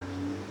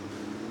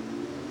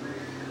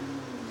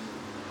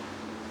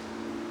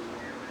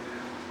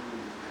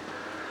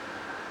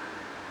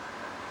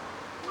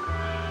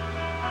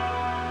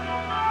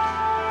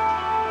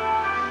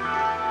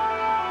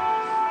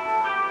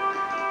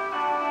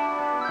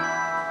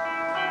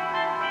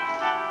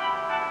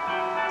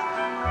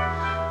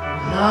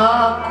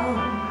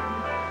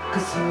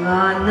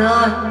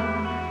kasalanan?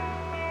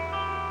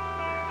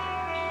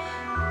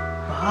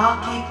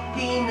 Bakit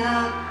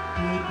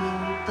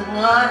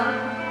pinagbibintangan?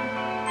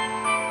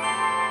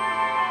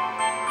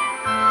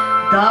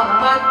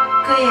 Dapat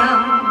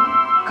kayang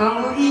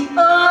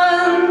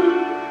kamuhian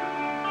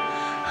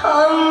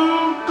ang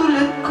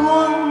tulad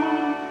kong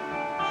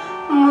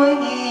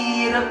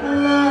mahirap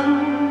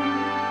lang?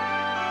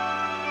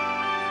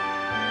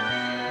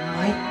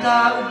 May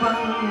tao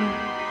bang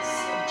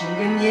sadyang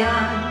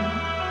ganyan?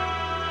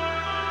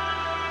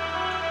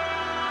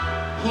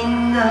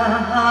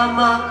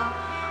 Hinahamak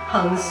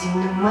ang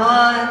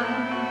sinuman,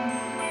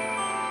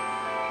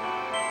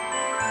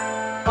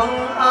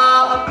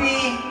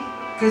 pang-aapi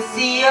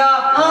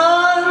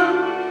kasiyahan.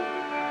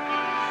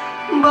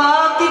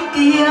 Bakit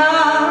kaya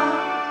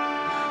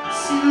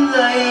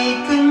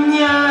sila'y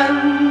ganyan?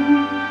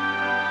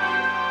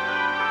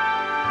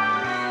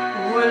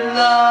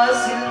 Wala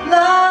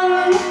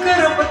silang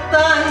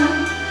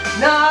karapatan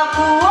na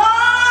ako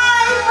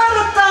ay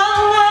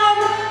paratangan,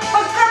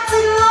 pagkat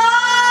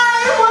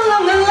sila'y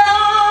walang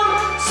alam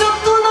sa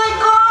tunay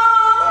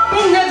kong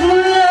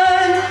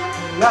pinagmulan.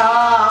 Wala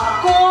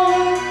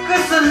akong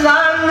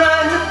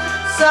kasalanan,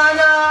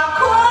 sana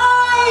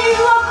ako'y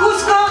huwag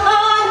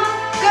husgahan.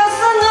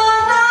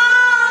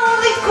 Kasalanang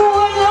di ko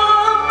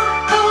alam,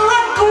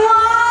 hangad ko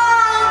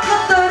ay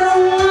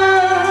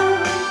katarungan.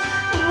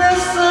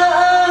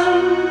 Nasaan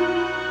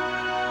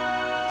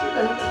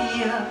kailan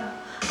kaya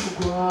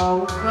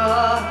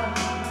magwawakas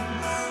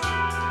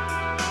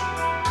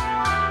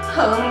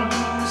ang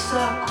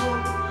dusa ko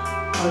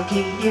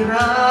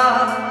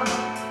paghihirap?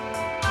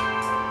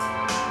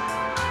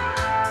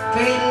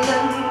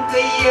 Kailan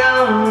kaya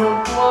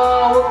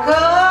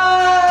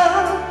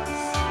magwawakas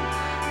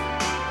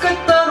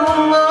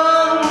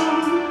katarungang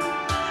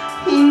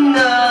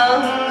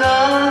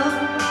hinangad?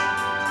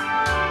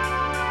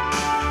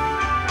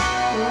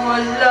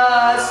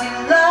 Wala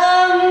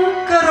silang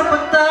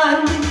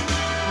karapatan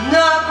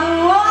na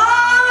ako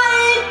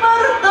ay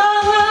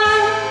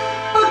paratangan,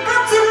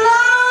 pagkat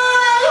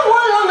sila'y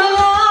walang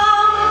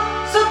alam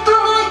sa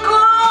tunay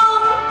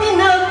kong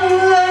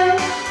pinagmulan.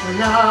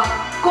 Wala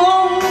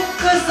akong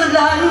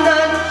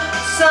kasalanan,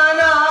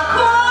 sana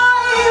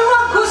ako'y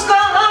huwag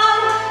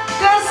husgahan.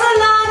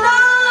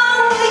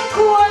 Kasalanang di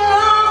ko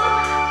alam,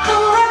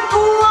 hangad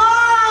ko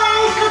ay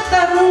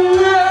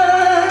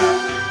katarungan.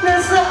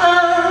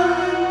 Nasaan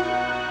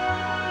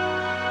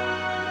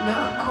na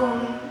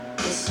akong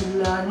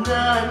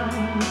kasalanan?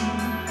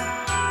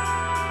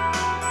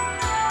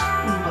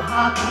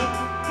 Bakit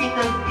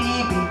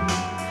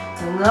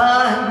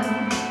pinagbibintangan?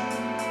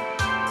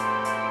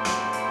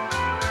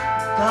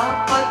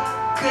 Dapat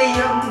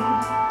kayang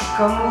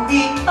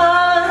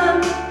kamuhian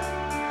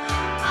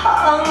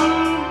ang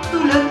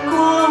tulad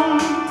kong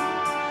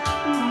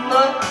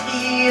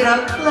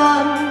mahirap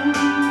lang?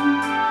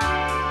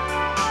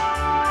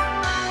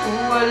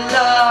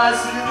 Wala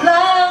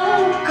sila